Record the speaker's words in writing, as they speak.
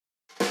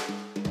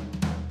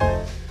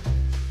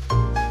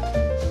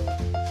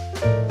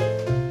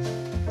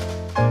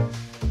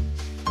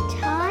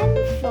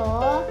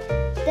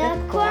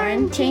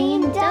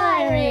Teen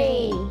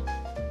Diary.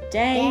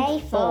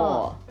 Day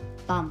 4.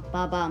 Bum,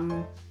 ba,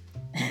 bum.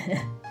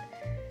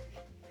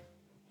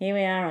 Here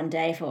we are on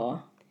day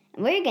 4.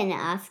 We're going to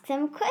ask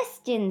some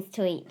questions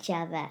to each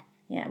other.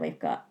 Yeah, we've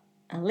got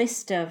a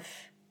list of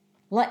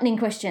lightning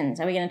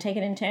questions. Are we going to take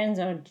it in turns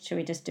or should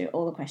we just do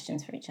all the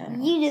questions for each other?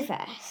 You do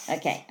first.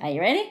 Okay, are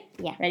you ready?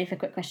 Yeah. Ready for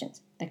quick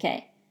questions?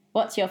 Okay.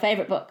 What's your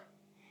favourite book?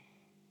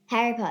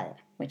 Harry Potter.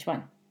 Which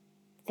one?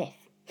 5th.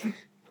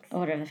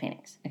 Order of the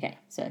Phoenix. Okay,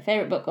 so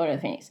favourite book, Order of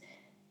the Phoenix.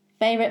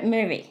 Favourite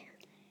movie?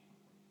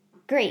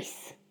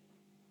 Grease.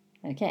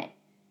 Okay.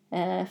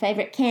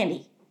 Favourite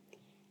candy?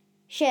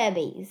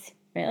 Sherbies.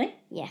 Really?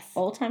 Yes.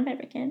 All-time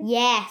favourite candy?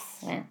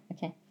 Yes. Wow,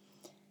 okay.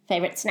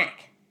 Favourite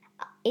snack?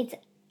 It's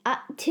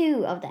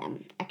 2 of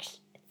them. Actually,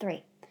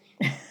 3.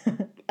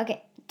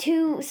 Okay,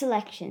 2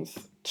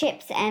 selections.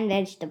 Chips and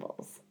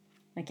vegetables.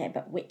 Okay,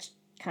 but which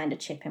kind of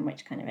chip and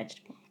which kind of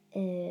vegetable?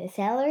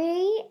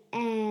 Celery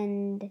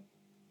and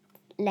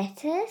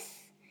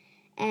lettuce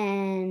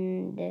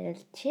and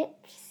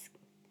chips,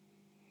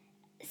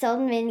 salt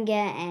and vinegar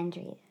and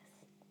Doritos.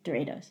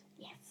 Doritos.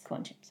 Yes.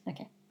 Corn chips.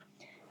 Okay.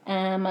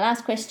 My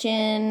last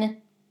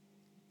question.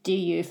 Do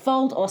you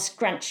fold or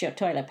scrunch your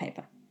toilet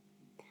paper?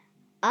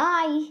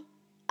 I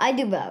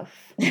do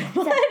both.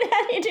 How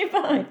do you do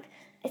both?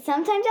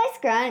 Sometimes I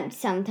scrunch,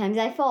 sometimes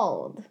I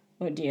fold.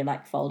 Or do you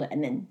fold it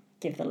and then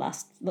give the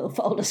last little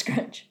fold a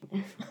scrunch?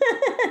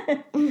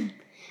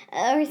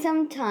 Or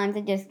sometimes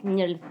I just and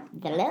You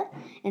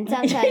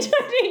sometimes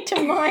don't need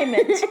to mime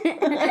it.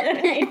 I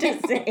don't need to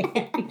see.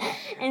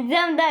 and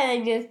sometimes I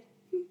just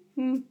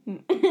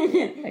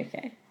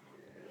Okay.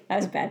 That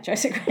was a bad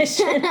choice of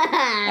question. All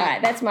right,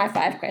 that's my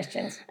 5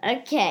 questions.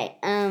 Okay,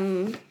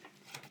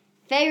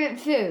 favorite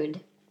food?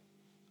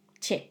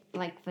 Chip.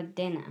 Like for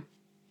dinner.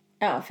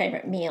 Oh,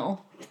 favourite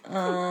meal?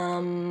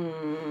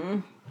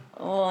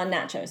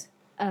 Nachos.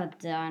 Oh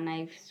darn,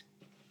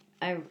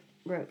 I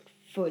wrote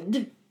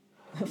food.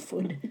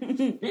 Food.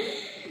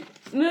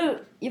 Your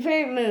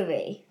favorite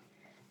movie?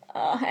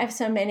 Oh, I have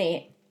so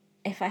many.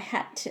 If I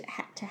had to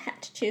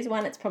choose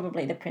one, it's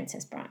probably The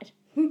Princess Bride.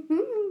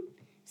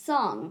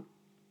 Song.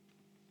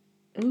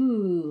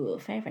 Ooh,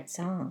 favourite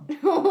song.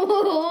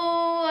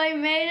 Oh, I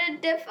made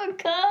it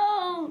difficult.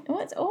 Oh,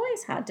 it's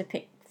always hard to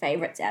pick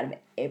favourites out of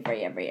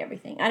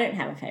everything. I don't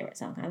have a favourite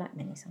song. I like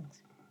many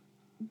songs.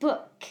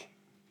 Book.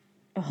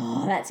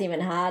 Oh, that's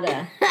even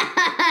harder.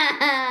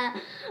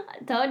 I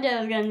told you it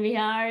was going to be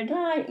hard.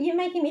 No, you're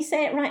making me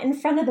say it right in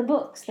front of the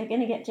books. They're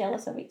going to get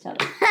jealous of each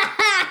other.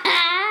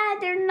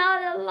 They're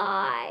not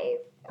alive.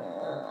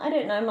 I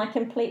don't know. My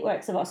complete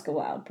works of Oscar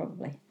Wilde,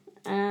 probably.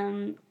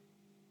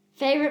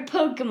 Favorite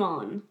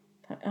Pokemon?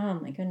 Oh,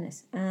 my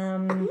goodness.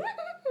 Of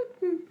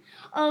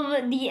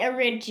the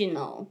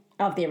original.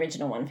 Of the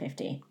original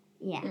 150.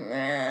 Yeah.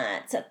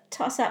 It's a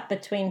toss-up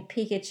between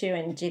Pikachu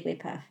and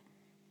Jigglypuff.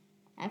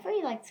 I thought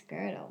you liked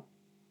Squirtle.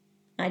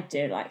 I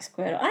do like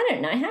Squirtle. I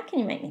don't know. How can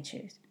you make me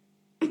choose?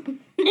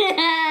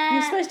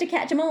 You're supposed to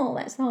catch them all.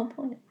 That's the whole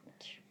point.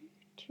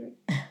 True.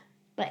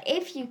 But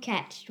if you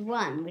catched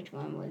one, which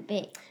one would it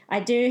be? I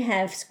do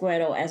have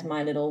Squirtle as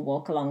my little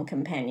walk-along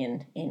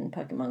companion in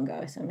Pokemon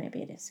Go, so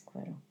maybe it is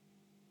Squirtle.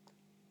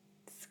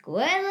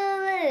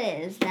 Squirtle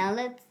it is. Now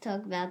let's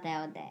talk about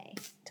our day.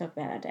 Talk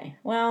about our day.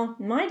 Well,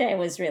 my day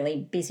was really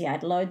busy. I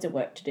had loads of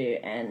work to do,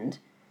 and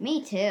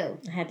Me too.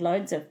 I had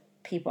loads of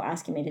people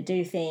asking me to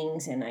do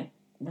things, and I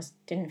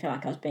didn't feel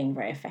like I was being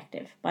very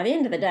effective. By the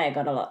end of the day, I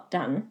got a lot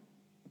done,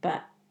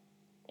 but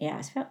yeah,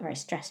 I felt very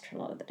stressed for a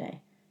lot of the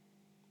day.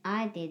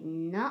 I did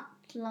not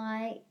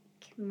like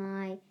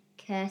my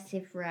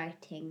cursive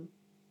writing.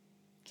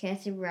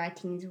 Cursive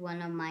writing is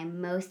one of my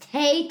most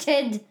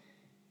hated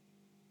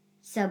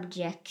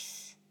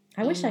subjects.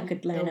 I wish I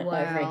could learn the it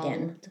over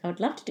again. world. I would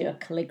love to do a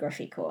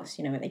calligraphy course,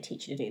 where they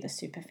teach you to do the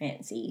super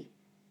fancy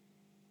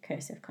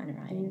cursive kind of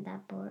writing. Isn't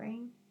that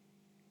boring?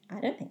 I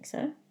don't think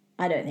so.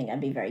 I don't think I'd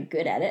be very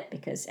good at it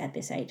because at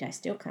this age I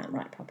still can't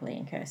write properly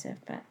in cursive,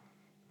 but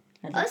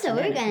I'd love Also, to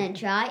learn we're it. going to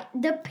try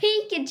the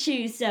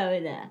Pikachu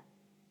soda.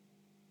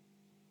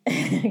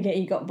 Okay,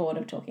 you got bored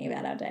of talking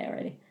about our day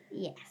already.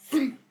 Yes.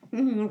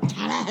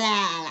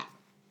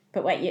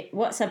 But wait,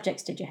 what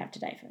subjects did you have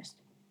today first?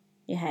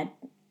 You had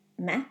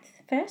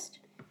math first?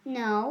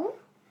 No.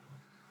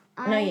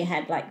 No, you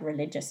had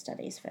religious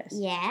studies first.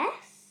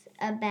 Yes,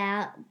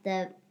 about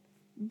the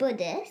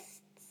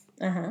Buddhists,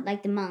 Uh-huh.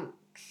 like the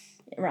monks.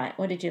 Right,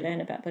 what did you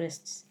learn about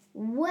Buddhists?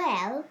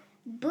 Well,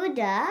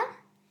 Buddha,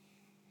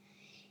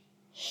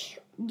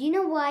 do you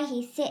know why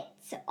he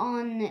sits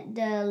on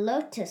the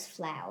lotus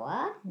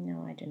flower?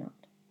 No, I do not.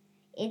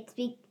 It's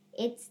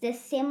the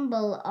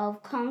symbol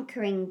of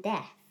conquering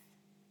death.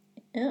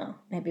 Oh,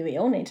 maybe we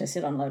all need to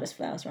sit on lotus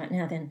flowers right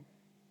now then.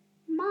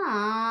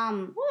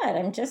 Mom. What?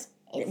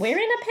 We're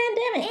in a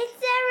pandemic.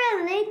 It's a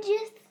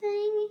religious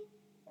thing.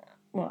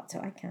 What? So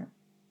I can't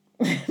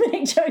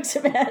make jokes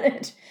about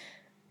it.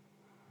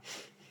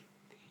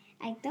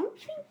 I don't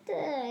think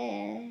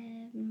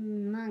the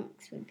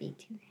monks would be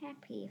too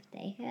happy if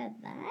they heard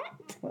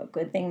that. Well,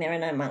 good thing there are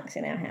no monks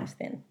in our house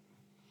then.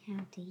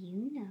 How do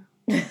you know?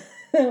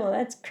 Well,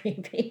 that's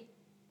creepy.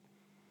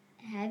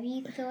 Have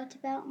you thought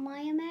about my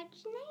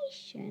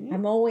imagination?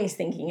 I'm always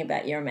thinking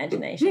about your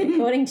imagination.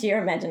 According to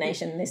your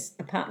imagination, this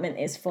apartment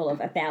is full of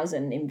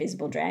 1,000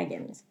 invisible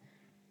dragons.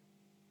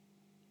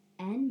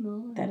 And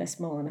more. That are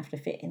small enough to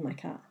fit in my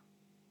car.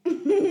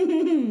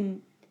 I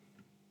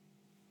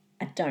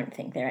don't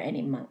think there are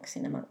any monks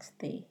in amongst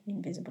the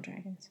invisible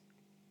dragons.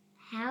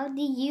 How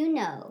do you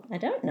know? I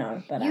don't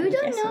know, but You I'm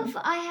don't guessing. know if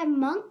I have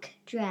monk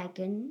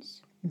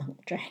dragons.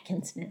 Monk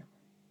dragons now.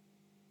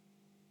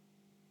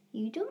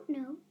 You don't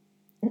know.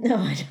 No,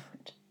 I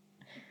don't.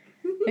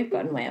 We've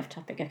gotten way off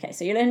topic. Okay,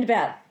 so you learned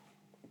about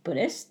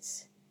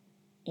Buddhists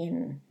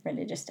in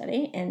religious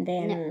study and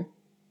then No.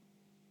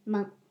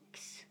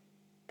 Monks.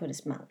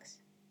 Buddhist monks,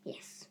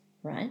 Yes.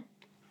 right?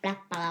 Blah,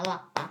 blah, blah,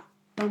 blah.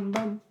 Boom,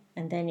 boom.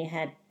 And then you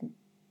had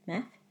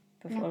math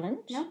before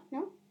lunch?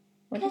 No.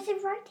 What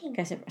Cursive writing.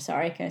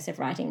 Cursive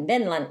writing.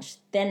 Then lunch,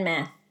 then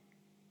math,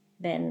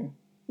 then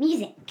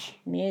Music.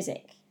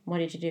 music. What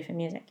did you do for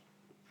music?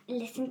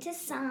 Listen to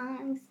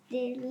songs,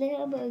 did a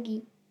little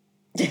boogie.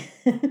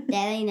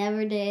 Daddy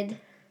never did.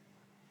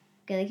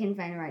 Because I couldn't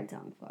find the right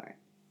song for it.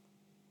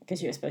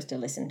 Because you were supposed to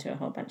listen to a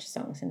whole bunch of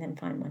songs and then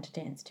find one to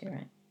dance to,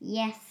 right?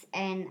 Yes,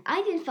 and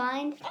I didn't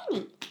find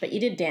any. But you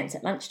did dance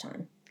at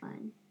lunchtime.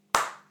 Fine.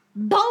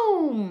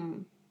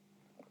 Boom!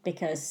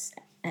 Because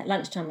at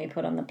lunchtime we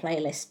put on the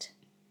playlist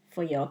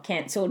for your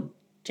cancelled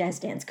jazz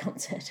dance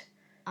concert.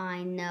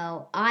 I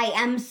know. I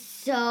am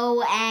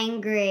so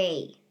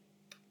angry.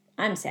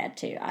 I'm sad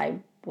too. I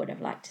would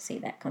have liked to see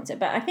that concert.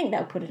 But I think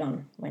they'll put it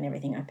on when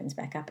everything opens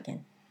back up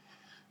again.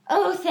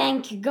 Oh,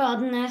 thank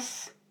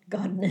godness.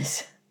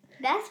 Godness.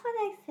 That's what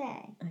I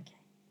say. Okay.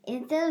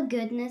 Instead of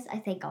goodness,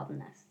 I say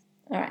godness.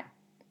 All right.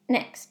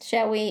 Next,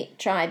 shall we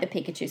try the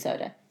Pikachu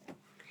soda?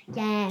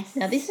 Yes.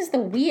 Now, this is the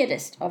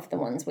weirdest of the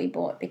ones we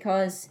bought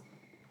because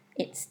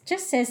it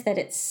just says that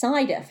it's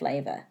cider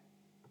flavour.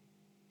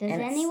 Does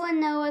and it's- anyone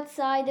know what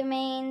cider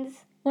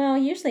means? Well,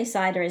 usually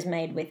cider is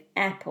made with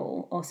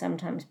apple or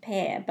sometimes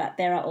pear, but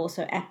there are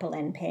also apple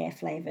and pear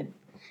flavoured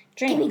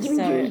drinks.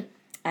 Gimme.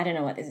 I don't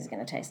know what this is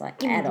going to taste like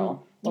Gimme, at gimme,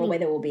 all, gimme. or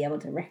whether we'll be able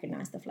to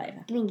recognise the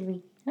flavour. Give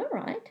me. All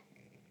right.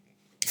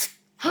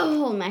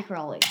 Oh,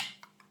 macaroni.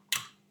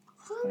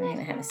 I'm going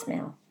to have a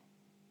smell.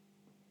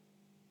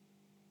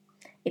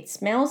 It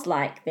smells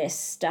like this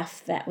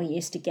stuff that we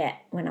used to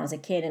get when I was a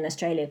kid in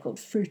Australia called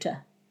fruta.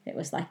 It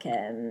was like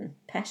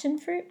passion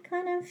fruit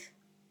kind of,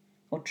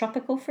 or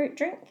tropical fruit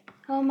drink.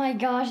 Oh my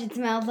gosh, it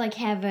smells like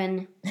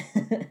heaven.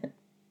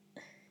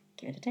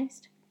 Give it a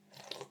taste.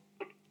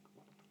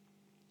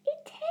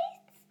 It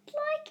tastes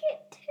like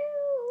it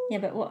too. Yeah,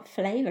 but what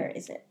flavour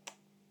is it?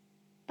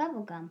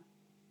 Bubblegum.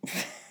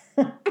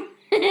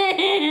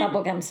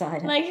 Bubblegum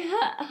cider. Like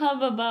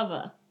Hubba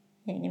Bubba.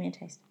 Yeah, give me a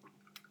taste.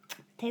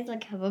 Tastes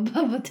like Hubba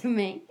Bubba to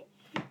me.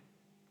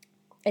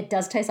 It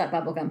does taste like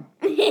bubblegum.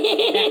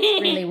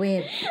 That's really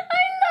weird. I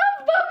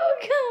love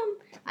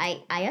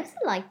bubblegum. I also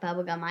like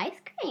bubblegum ice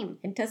cream.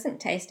 It doesn't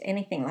taste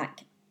anything like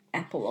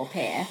apple or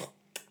pear.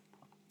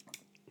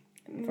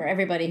 For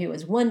everybody who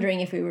was wondering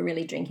if we were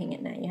really drinking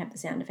it, now you have the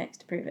sound effects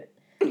to prove it.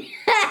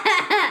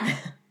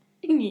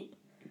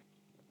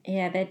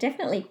 Yeah, they're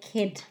definitely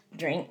kid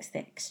drinks.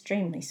 They're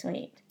extremely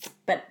sweet.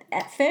 But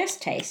at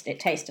first taste, it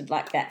tasted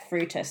like that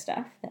fruta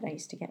stuff that I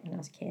used to get when I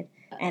was a kid.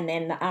 And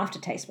then the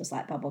aftertaste was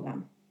like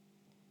bubblegum.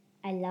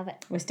 I love it.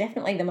 It was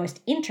definitely the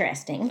most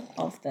interesting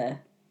of the...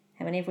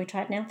 How many have we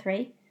tried now?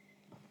 3?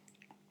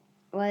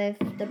 Well,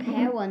 if the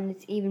pear one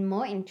is even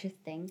more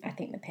interesting. I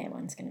think the pear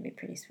one's going to be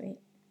pretty sweet.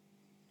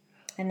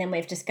 And then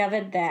we've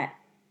discovered that,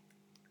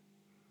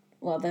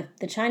 well,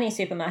 the Chinese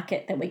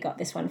supermarket that we got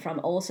this one from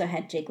also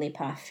had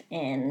Jigglypuff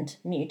and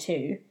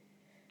Mewtwo.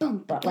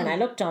 Boom, But when I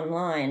looked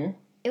online,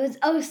 it was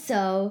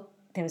also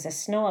there was a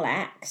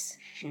Snorlax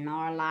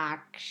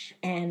Snorlax.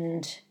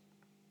 and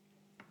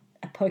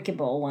a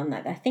Pokeball one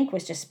that I think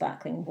was just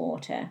sparkling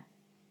water.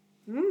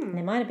 And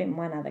there might have been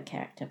one other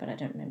character, but I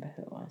don't remember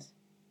who it was.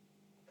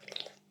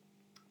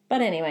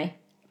 But anyway,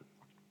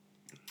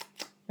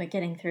 we're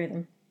getting through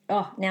them.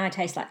 Oh, now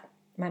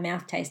my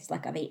mouth tastes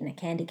like I've eaten a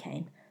candy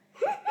cane.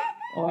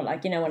 Or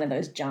like, one of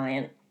those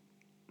giant,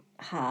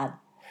 hard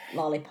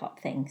lollipop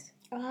things.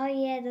 Oh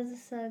yeah, those are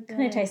so good.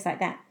 Kind of tastes like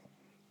that.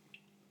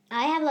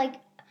 I have like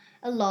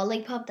a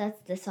lollipop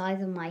that's the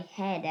size of my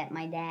head at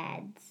my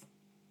dad's.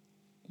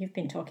 You've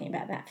been talking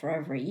about that for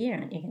over a year.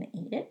 Aren't you going to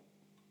eat it?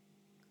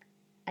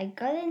 I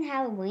got it in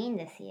Halloween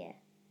this year.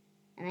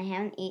 And I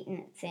haven't eaten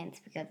it since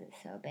because it's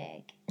so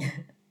big.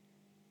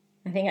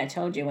 I think I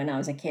told you when I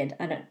was a kid.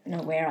 I don't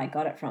know where I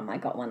got it from. I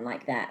got one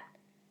like that.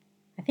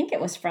 I think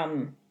it was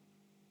from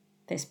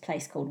this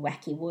place called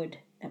Wacky Wood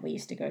that we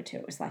used to go to.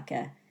 It was like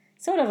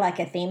sort of like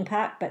a theme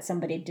park, but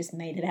somebody just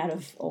made it out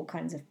of all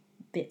kinds of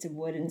bits of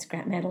wood and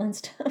scrap metal and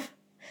stuff.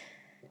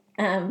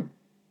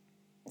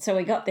 So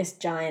we got this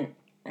giant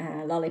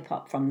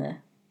lollipop from the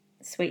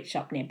sweet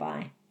shop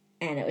nearby,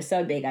 and it was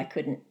so big I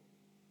couldn't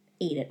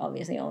eat it,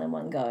 obviously, all in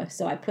one go.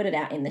 So I put it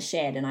out in the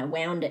shed and I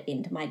wound it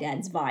into my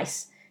dad's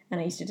vice, and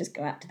I used to just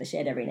go out to the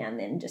shed every now and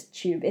then and just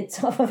chew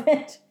bits off of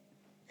it.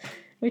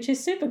 which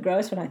is super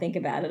gross when I think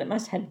about it. It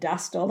must have had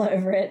dust all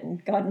over it,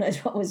 and God knows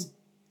what was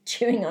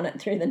chewing on it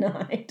through the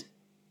night.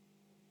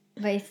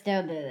 But you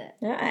still did it.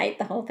 No, I ate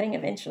the whole thing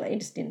eventually,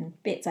 just in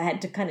bits. I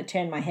had to kind of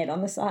turn my head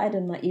on the side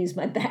and like use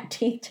my back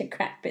teeth to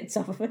crack bits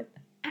off of it.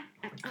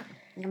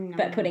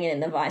 But putting it in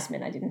the vice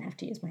meant I didn't have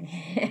to use my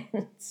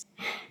hands.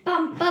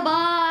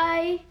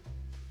 Bye-bye.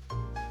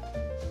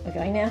 We're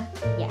going now?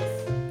 Yes.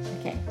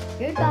 Okay.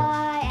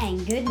 Goodbye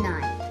and good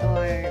night,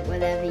 or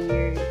whatever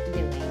you're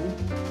doing.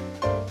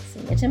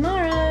 See you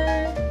tomorrow.